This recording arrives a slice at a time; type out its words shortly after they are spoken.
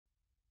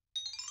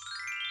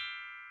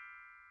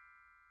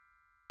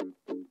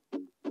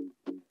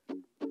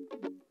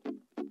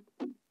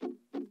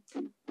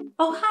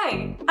Oh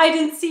hi, I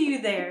didn't see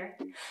you there.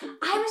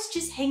 I was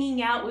just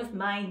hanging out with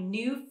my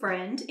new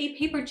friend, a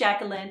paper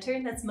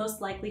jack-o'-lantern that's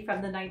most likely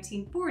from the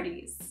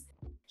 1940s.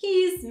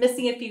 He's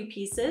missing a few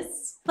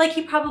pieces, like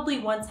he probably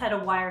once had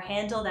a wire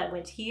handle that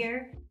went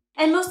here,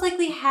 and most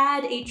likely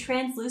had a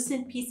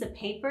translucent piece of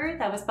paper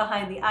that was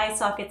behind the eye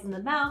sockets in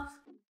the mouth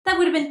that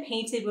would have been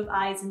painted with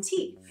eyes and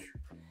teeth.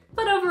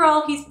 But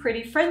overall, he's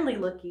pretty friendly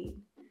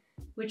looking,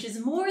 which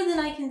is more than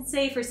I can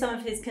say for some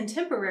of his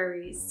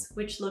contemporaries,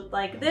 which looked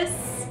like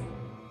this,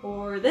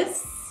 or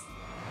this,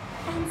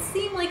 and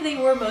seemed like they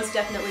were most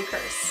definitely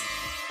cursed.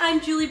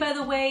 I'm Julie, by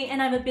the way,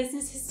 and I'm a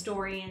business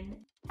historian.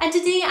 And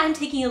today I'm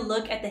taking a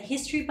look at the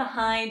history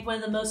behind one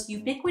of the most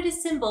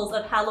ubiquitous symbols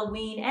of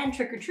Halloween and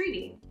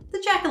trick-or-treating,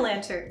 the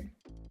jack-o'-lantern.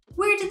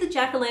 Where did the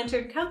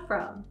jack-o'-lantern come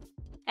from?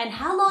 And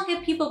how long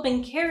have people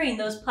been carrying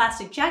those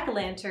plastic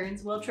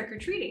jack-o'-lanterns while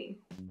trick-or-treating?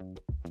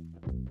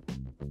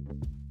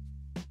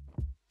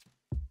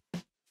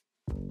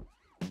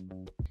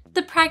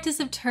 The practice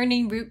of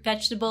turning root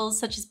vegetables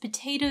such as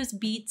potatoes,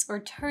 beets, or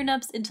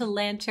turnips into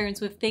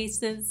lanterns with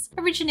faces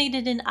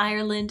originated in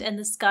Ireland and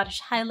the Scottish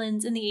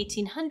Highlands in the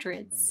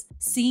 1800s,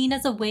 seen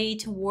as a way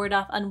to ward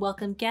off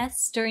unwelcome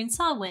guests during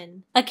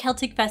Samhain, a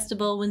Celtic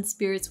festival when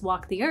spirits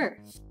walk the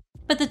earth.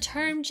 But the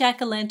term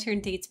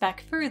jack-o'-lantern dates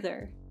back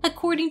further.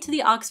 According to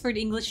the Oxford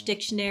English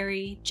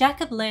Dictionary,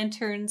 Jack of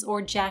Lanterns,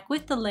 or Jack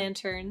with the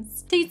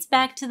Lanterns, dates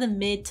back to the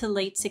mid to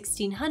late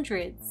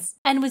 1600s,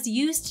 and was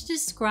used to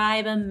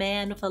describe a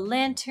man with a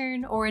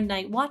lantern or a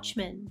night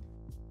watchman.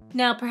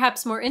 Now,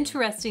 perhaps more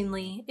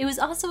interestingly, it was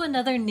also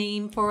another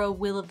name for a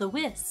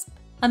will-o'-the-wisp,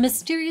 a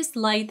mysterious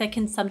light that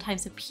can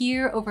sometimes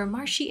appear over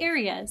marshy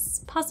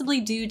areas, possibly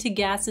due to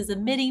gases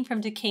emitting from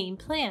decaying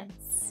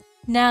plants.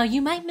 Now,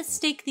 you might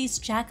mistake these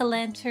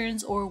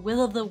jack-o'-lanterns or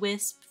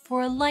will-o'-the-wisp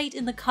for a light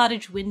in the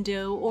cottage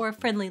window or a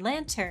friendly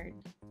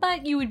lantern,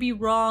 but you would be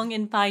wrong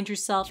and find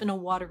yourself in a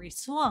watery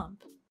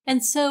swamp.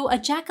 And so a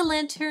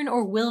jack-o'-lantern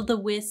or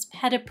will-o'-the-wisp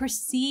had a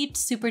perceived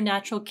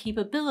supernatural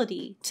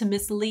capability to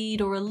mislead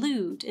or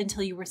elude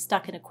until you were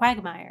stuck in a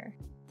quagmire.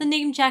 The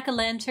name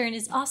jack-o'-lantern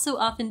is also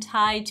often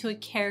tied to a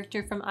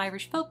character from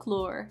Irish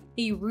folklore,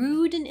 a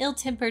rude and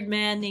ill-tempered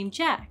man named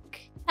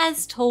Jack.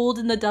 As told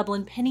in the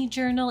Dublin Penny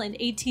Journal in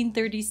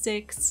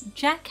 1836,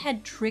 Jack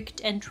had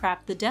tricked and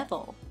trapped the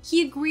devil.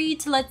 He agreed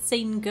to let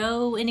Satan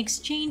go in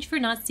exchange for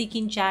not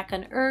seeking Jack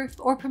on earth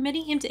or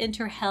permitting him to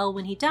enter hell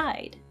when he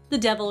died. The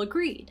devil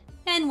agreed,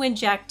 and when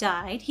Jack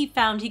died, he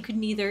found he could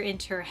neither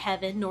enter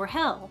heaven nor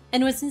hell,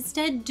 and was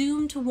instead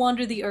doomed to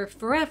wander the earth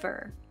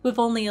forever, with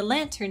only a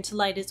lantern to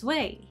light his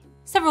way.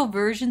 Several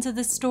versions of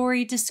the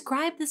story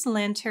describe this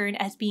lantern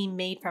as being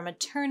made from a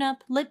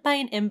turnip lit by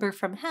an ember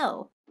from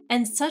hell,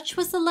 and such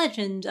was the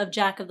legend of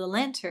Jack of the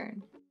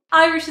Lantern.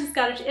 Irish and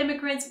Scottish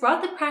immigrants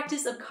brought the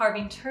practice of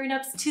carving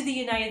turnips to the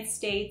United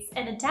States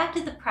and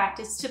adapted the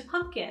practice to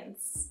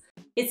pumpkins.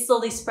 It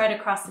slowly spread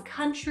across the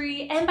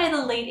country, and by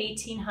the late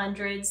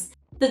 1800s,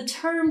 the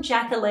term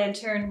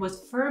jack-o'-lantern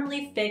was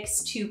firmly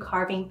fixed to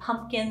carving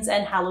pumpkins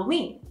and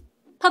Halloween.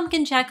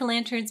 Pumpkin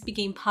jack-o'-lanterns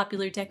became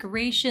popular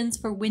decorations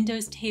for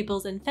windows,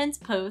 tables, and fence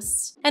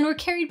posts, and were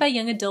carried by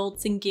young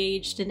adults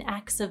engaged in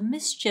acts of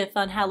mischief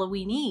on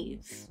Halloween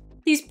Eve.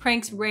 These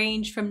pranks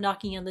ranged from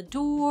knocking on the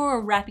door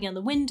or rapping on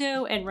the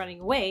window and running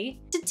away,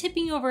 to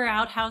tipping over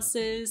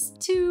outhouses,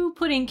 to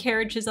putting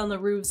carriages on the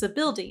roofs of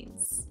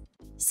buildings.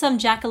 Some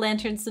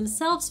jack-o'-lanterns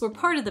themselves were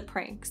part of the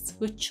pranks,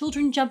 with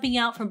children jumping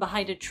out from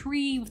behind a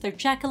tree with their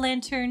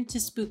jack-o'-lantern to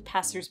spook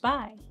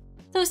passers-by.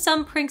 Though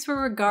some pranks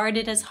were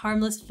regarded as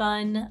harmless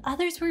fun,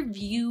 others were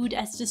viewed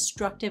as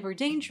destructive or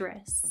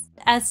dangerous.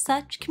 As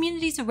such,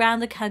 communities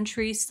around the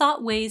country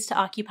sought ways to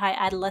occupy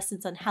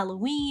adolescents on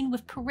Halloween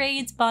with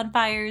parades,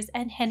 bonfires,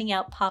 and handing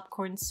out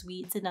popcorn,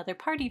 sweets, and other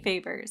party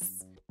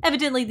favors.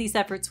 Evidently, these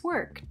efforts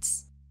worked.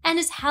 And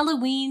as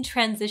Halloween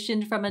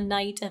transitioned from a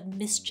night of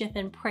mischief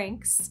and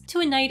pranks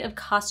to a night of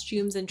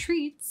costumes and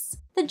treats,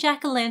 the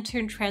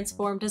jack-o'-lantern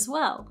transformed as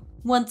well.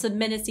 Once a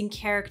menacing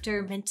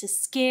character meant to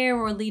scare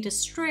or lead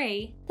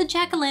astray, the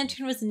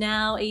jack-o'-lantern was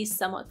now a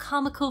somewhat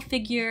comical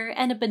figure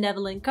and a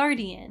benevolent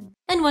guardian.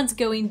 And once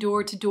going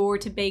door to door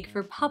to beg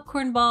for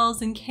popcorn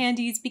balls and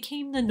candies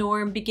became the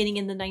norm beginning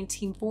in the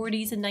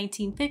 1940s and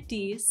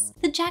 1950s,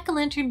 the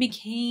jack-o'-lantern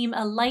became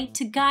a light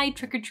to guide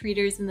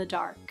trick-or-treaters in the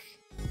dark.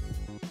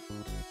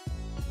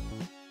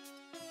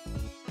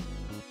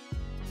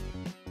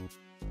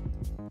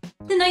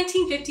 The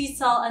 1950s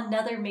saw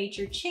another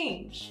major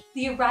change,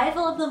 the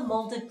arrival of the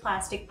molded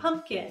plastic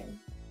pumpkin.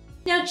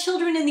 Now,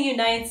 children in the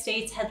United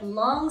States had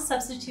long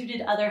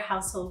substituted other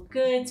household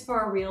goods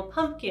for a real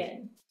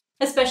pumpkin.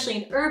 Especially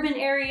in urban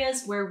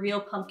areas where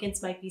real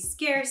pumpkins might be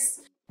scarce,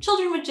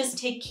 children would just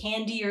take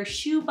candy or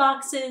shoe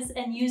boxes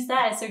and use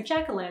that as their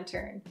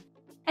jack-o'-lantern.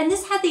 And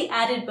this had the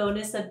added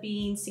bonus of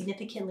being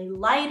significantly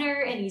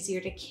lighter and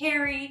easier to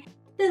carry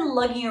than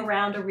lugging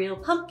around a real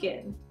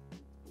pumpkin.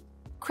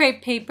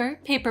 Crepe paper,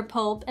 paper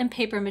pulp, and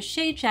paper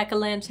mache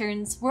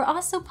jack-o'-lanterns were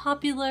also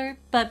popular,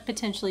 but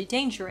potentially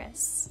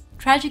dangerous.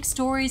 Tragic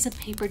stories of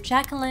paper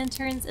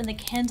jack-o'-lanterns and the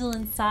candle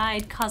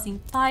inside causing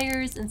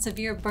fires and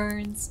severe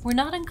burns were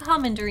not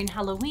uncommon during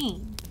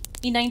Halloween.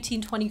 A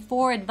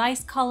 1924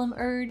 advice column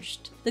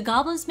urged, "The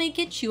goblins may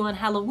get you on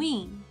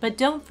Halloween, but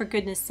don't, for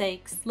goodness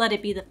sakes, let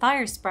it be the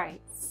fire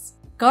sprites.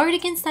 Guard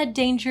against that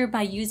danger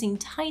by using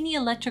tiny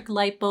electric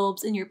light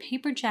bulbs in your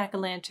paper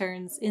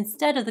jack-o'-lanterns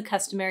instead of the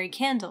customary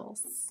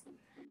candles."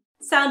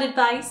 Sound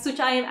advice, which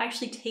I am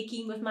actually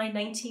taking with my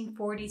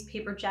 1940s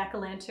paper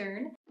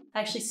jack-o'-lantern. I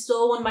actually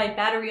stole one of my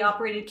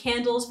battery-operated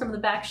candles from the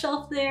back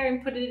shelf there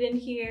and put it in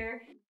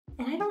here.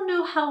 And I don't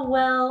know how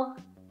well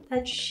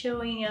that's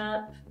showing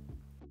up.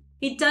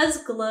 It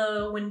does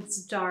glow when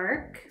it's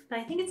dark, but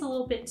I think it's a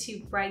little bit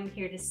too bright in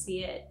here to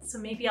see it. So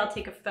maybe I'll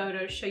take a photo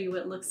to show you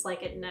what it looks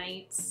like at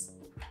night.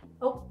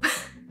 Oh,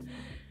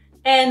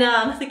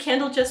 and the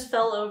candle just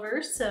fell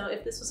over, so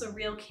if this was a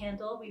real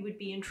candle, we would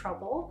be in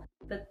trouble,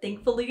 but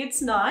thankfully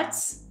it's not.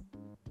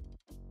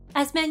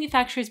 As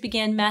manufacturers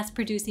began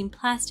mass-producing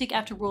plastic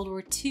after World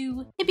War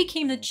II, it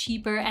became the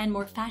cheaper and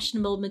more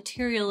fashionable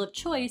material of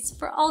choice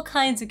for all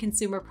kinds of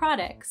consumer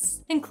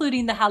products,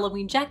 including the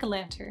Halloween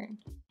jack-o'-lantern.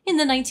 In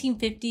the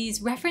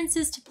 1950s,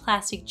 references to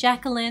plastic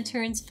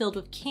jack-o'-lanterns filled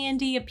with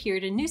candy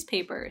appeared in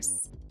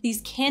newspapers.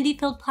 These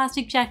candy-filled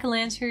plastic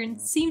jack-o'-lanterns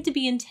seemed to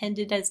be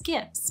intended as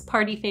gifts,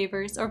 party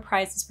favors, or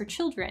prizes for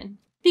children.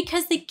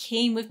 Because they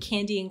came with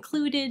candy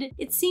included,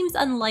 it seems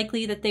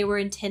unlikely that they were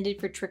intended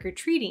for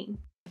trick-or-treating.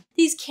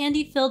 These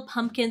candy-filled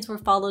pumpkins were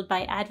followed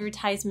by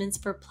advertisements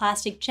for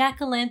plastic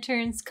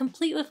jack-o'-lanterns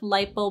complete with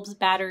light bulbs,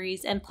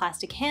 batteries, and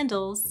plastic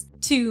handles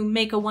to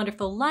make a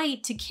wonderful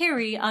light to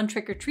carry on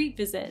trick-or-treat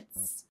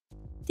visits.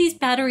 These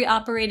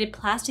battery-operated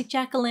plastic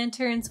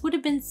jack-o'-lanterns would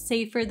have been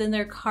safer than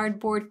their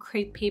cardboard,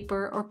 crepe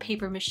paper, or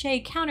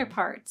papier-mâché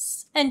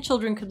counterparts, and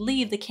children could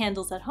leave the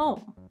candles at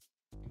home.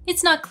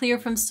 It's not clear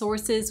from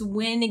sources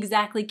when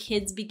exactly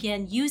kids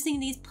began using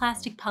these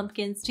plastic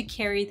pumpkins to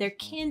carry their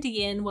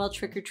candy in while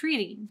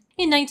trick-or-treating.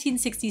 In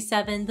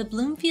 1967, the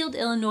Bloomfield,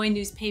 Illinois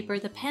newspaper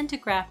The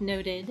Pantagraph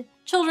noted,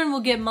 "Children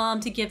will get mom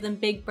to give them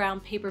big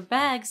brown paper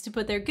bags to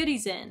put their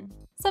goodies in.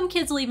 Some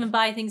kids will even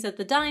buy things at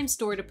the dime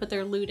store to put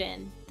their loot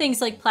in. Things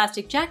like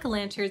plastic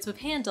jack-o'-lanterns with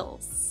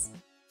handles."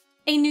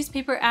 A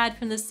newspaper ad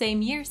from the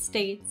same year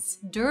states,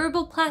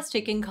 "Durable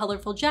plastic and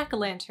colorful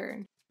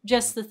jack-o'-lantern.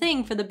 Just the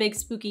thing for the big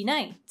spooky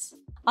night.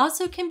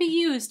 Also can be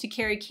used to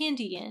carry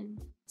candy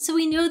in." So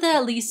we know that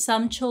at least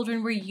some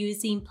children were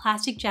using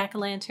plastic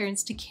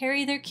jack-o'-lanterns to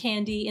carry their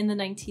candy in the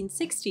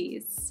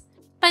 1960s.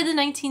 By the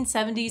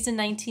 1970s and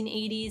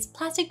 1980s,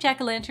 plastic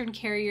jack-o'-lantern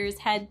carriers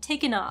had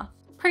taken off,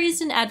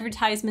 praised in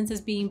advertisements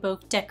as being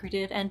both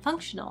decorative and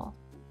functional.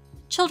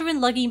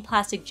 Children lugging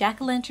plastic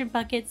jack-o'-lantern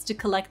buckets to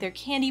collect their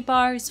candy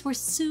bars were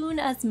soon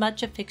as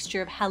much a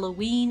fixture of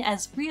Halloween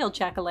as real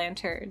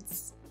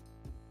jack-o'-lanterns.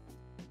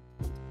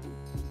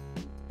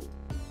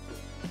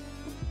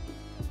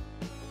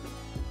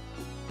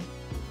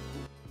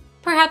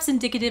 Perhaps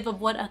indicative of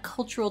what a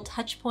cultural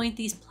touchpoint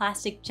these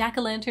plastic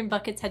jack-o'-lantern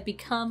buckets had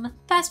become,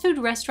 fast food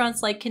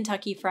restaurants like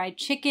Kentucky Fried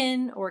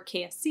Chicken, or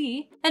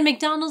KFC, and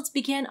McDonald's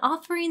began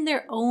offering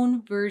their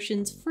own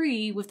versions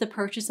free with the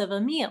purchase of a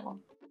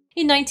meal.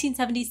 In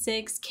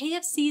 1976,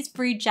 KFC's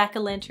free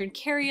jack-o'-lantern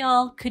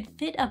carry-all could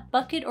fit a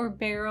bucket or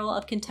barrel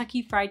of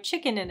Kentucky Fried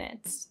Chicken in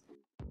it.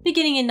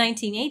 Beginning in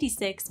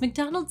 1986,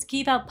 McDonald's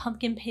gave out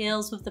pumpkin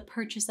pails with the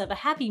purchase of a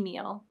Happy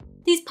Meal.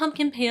 These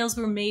pumpkin pails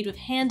were made with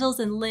handles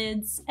and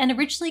lids, and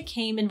originally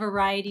came in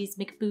varieties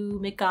McBoo,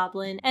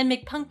 McGoblin, and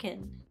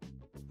McPumpkin.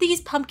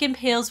 These pumpkin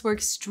pails were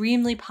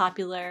extremely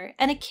popular,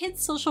 and a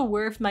kid's social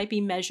worth might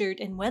be measured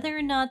in whether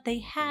or not they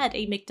had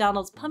a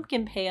McDonald's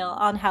pumpkin pail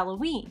on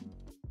Halloween.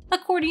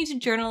 According to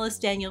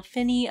journalist Daniel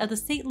Finney of the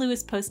St.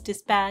 Louis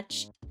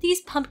Post-Dispatch, these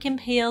pumpkin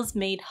pails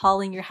made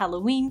hauling your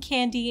Halloween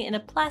candy in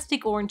a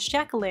plastic orange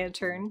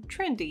jack-o'-lantern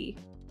trendy.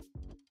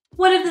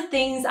 One of the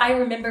things I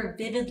remember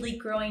vividly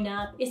growing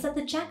up is that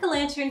the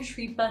jack-o'-lantern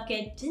treat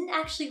bucket didn't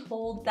actually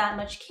hold that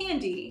much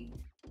candy.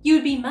 You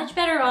would be much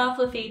better off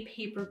with a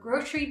paper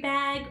grocery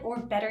bag, or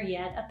better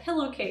yet, a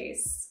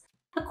pillowcase.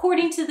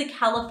 According to the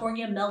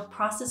California Milk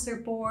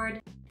Processor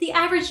Board, the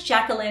average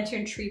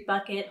jack-o'-lantern treat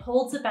bucket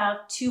holds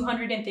about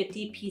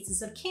 250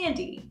 pieces of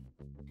candy.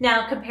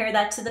 Now compare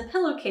that to the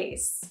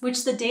pillowcase,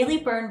 which the Daily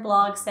Burn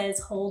blog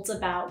says holds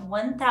about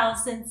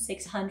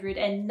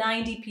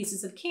 1,690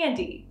 pieces of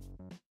candy.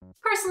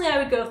 Personally, I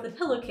would go with the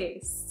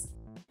pillowcase.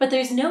 But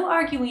there's no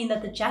arguing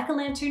that the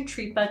jack-o'-lantern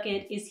treat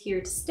bucket is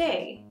here to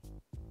stay.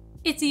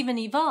 It's even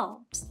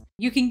evolved.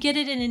 You can get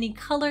it in any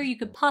color you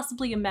could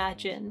possibly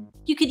imagine.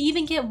 You could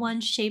even get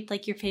one shaped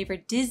like your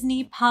favorite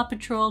Disney, Paw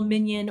Patrol,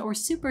 Minion, or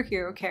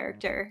superhero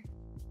character.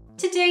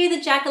 Today,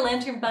 the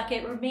jack-o'-lantern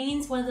bucket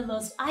remains one of the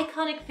most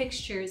iconic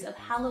fixtures of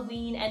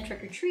Halloween and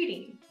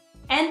trick-or-treating,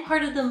 and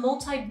part of the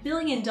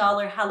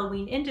multi-billion-dollar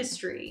Halloween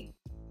industry.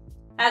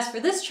 As for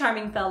this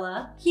charming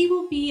fella, he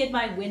will be in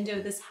my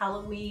window this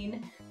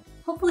Halloween.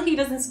 Hopefully he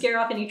doesn't scare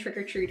off any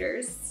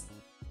trick-or-treaters.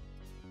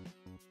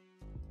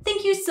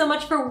 Thank you so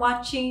much for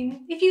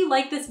watching. If you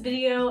like this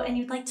video and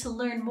you'd like to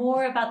learn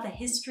more about the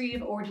history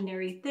of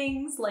ordinary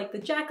things like the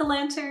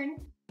jack-o'-lantern,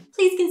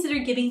 please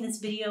consider giving this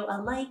video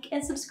a like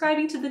and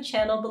subscribing to the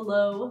channel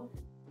below.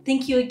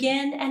 Thank you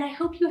again, and I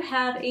hope you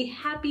have a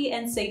happy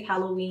and safe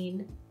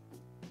Halloween.